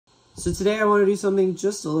So today I want to do something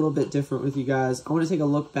just a little bit different with you guys. I want to take a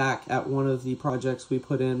look back at one of the projects we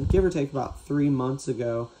put in, give or take about 3 months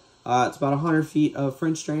ago. It's about 100 feet of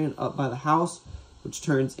French drain up by the house, which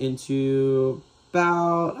turns into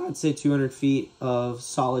about, I'd say 200 feet of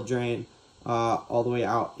solid drain all the way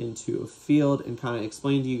out into a field, and kind of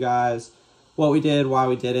explain to you guys what we did, why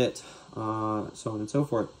we did it, so on and so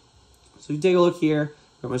forth. So if you take a look here,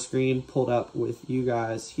 I've got my screen pulled up with you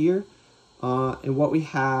guys here. And what we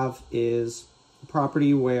have is a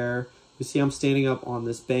property where you see I'm standing up on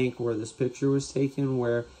this bank where this picture was taken,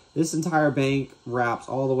 where this entire bank wraps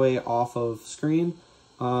all the way off of screen,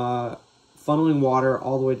 funneling water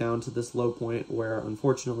all the way down to this low point where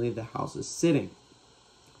unfortunately the house is sitting.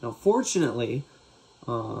 Now fortunately,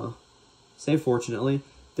 say fortunately,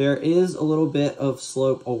 there is a little bit of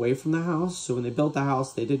slope away from the house. So when they built the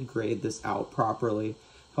house, they did grade this out properly.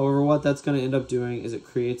 However, what that's going to end up doing is it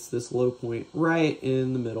creates this low point right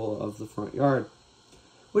in the middle of the front yard,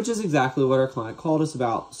 which is exactly what our client called us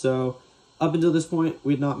about. So up until this point,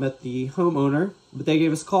 we'd not met the homeowner, but they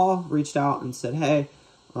gave us a call, reached out and said, hey,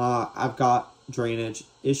 I've got drainage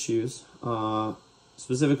issues,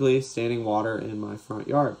 specifically standing water in my front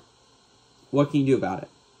yard. What can you do about it?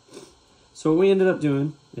 So what we ended up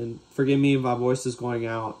doing, and forgive me if my voice is going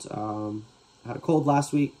out, I had a cold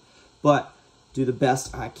last week, but do the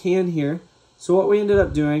best I can here. So what we ended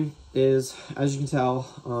up doing is, as you can tell,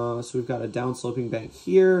 so we've got a downsloping bank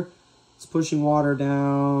here. It's pushing water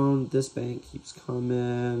down. This bank keeps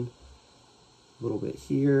coming. A little bit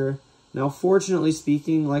here. Now, fortunately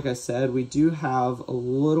speaking, like I said, we do have a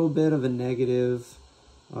little bit of a negative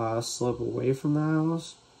slope away from the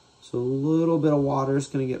house. So a little bit of water is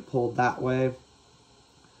going to get pulled that way,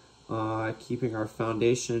 keeping our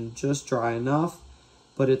foundation just dry enough.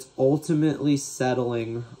 But it's ultimately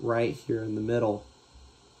settling right here in the middle.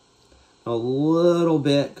 A little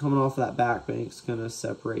bit coming off that back bank is going to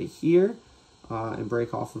separate here and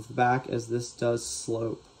break off of the back, as this does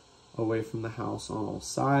slope away from the house on all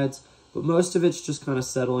sides. But most of it's just kind of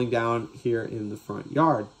settling down here in the front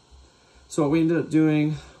yard. So what we ended up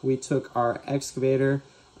doing, we took our excavator.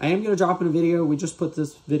 I am going to drop in a video. We just put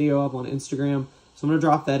this video up on Instagram, so I'm going to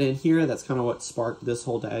drop that in here. That's kind of what sparked this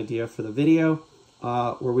whole idea for the video.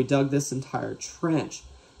 Where we dug this entire trench.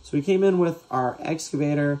 So we came in with our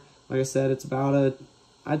excavator. Like I said, it's about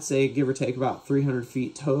I'd say give or take about 300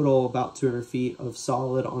 feet total, about 200 feet of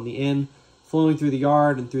solid on the end, flowing through the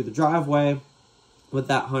yard and through the driveway, with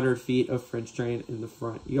that 100 feet of French drain in the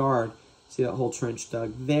front yard. See that whole trench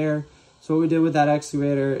dug there? So what we did with that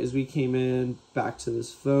excavator is we came in back to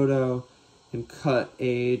this photo and cut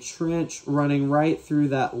a trench running right through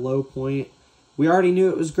that low point. We already knew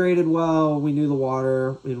it was graded well. We knew the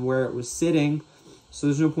water and where it was sitting. So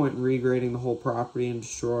there's no point in regrading the whole property and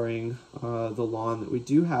destroying the lawn that we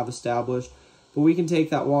do have established. But we can take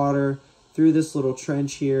that water through this little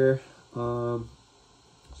trench here.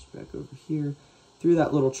 Just back over here. Through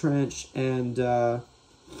that little trench. And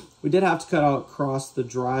we did have to cut out across the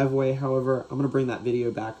driveway. However, I'm going to bring that video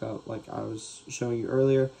back up like I was showing you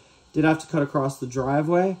earlier. Did have to cut across the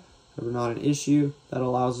driveway. However, not an issue. That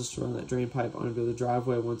allows us to run that drain pipe under the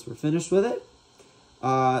driveway once we're finished with it.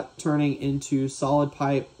 Turning into solid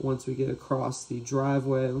pipe once we get across the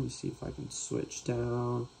driveway. Let me see if I can switch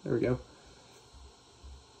down. There we go.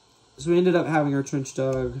 So we ended up having our trench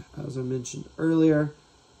dug, as I mentioned earlier.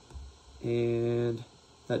 And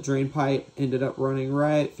that drain pipe ended up running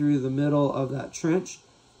right through the middle of that trench.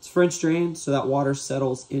 It's French drain, so that water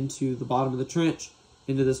settles into the bottom of the trench,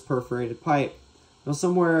 into this perforated pipe. Now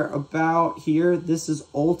somewhere about here, this is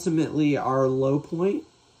ultimately our low point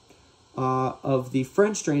of the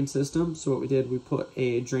French drain system. So what we did, we put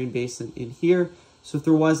a drain basin in here. So if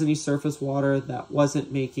there was any surface water that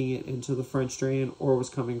wasn't making it into the French drain or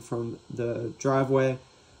was coming from the driveway,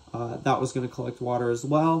 that was going to collect water as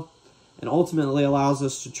well. And ultimately allows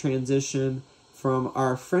us to transition from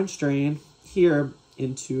our French drain here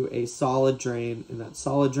into a solid drain. And that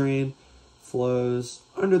solid drain flows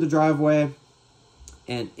under the driveway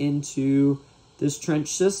and into this trench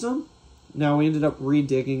system. Now we ended up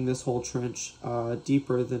redigging this whole trench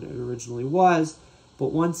deeper than it originally was,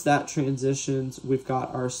 but once that transitions, we've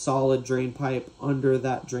got our solid drain pipe under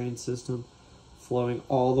that drain system flowing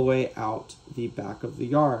all the way out the back of the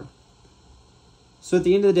yard. So at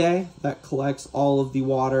the end of the day, that collects all of the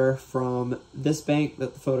water from this bank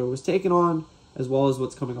that the photo was taken on, as well as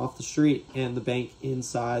what's coming off the street and the bank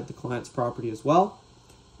inside the client's property as well,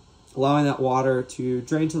 allowing that water to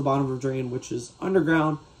drain to the bottom of the drain, which is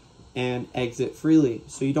underground, and exit freely.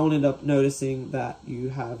 So you don't end up noticing that you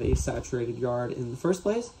have a saturated yard in the first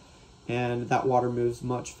place, and that water moves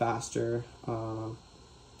much faster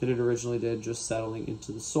than it originally did just settling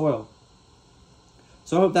into the soil.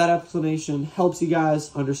 So I hope that explanation helps you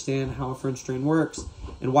guys understand how a French drain works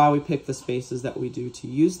and why we pick the spaces that we do to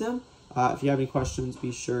use them. If you have any questions,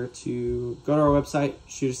 be sure to go to our website,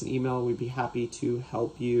 shoot us an email. We'd be happy to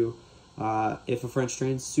help you if a French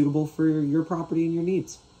drain is suitable for your property and your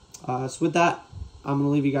needs. So with that, I'm going to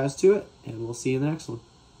leave you guys to it, and we'll see you in the next one.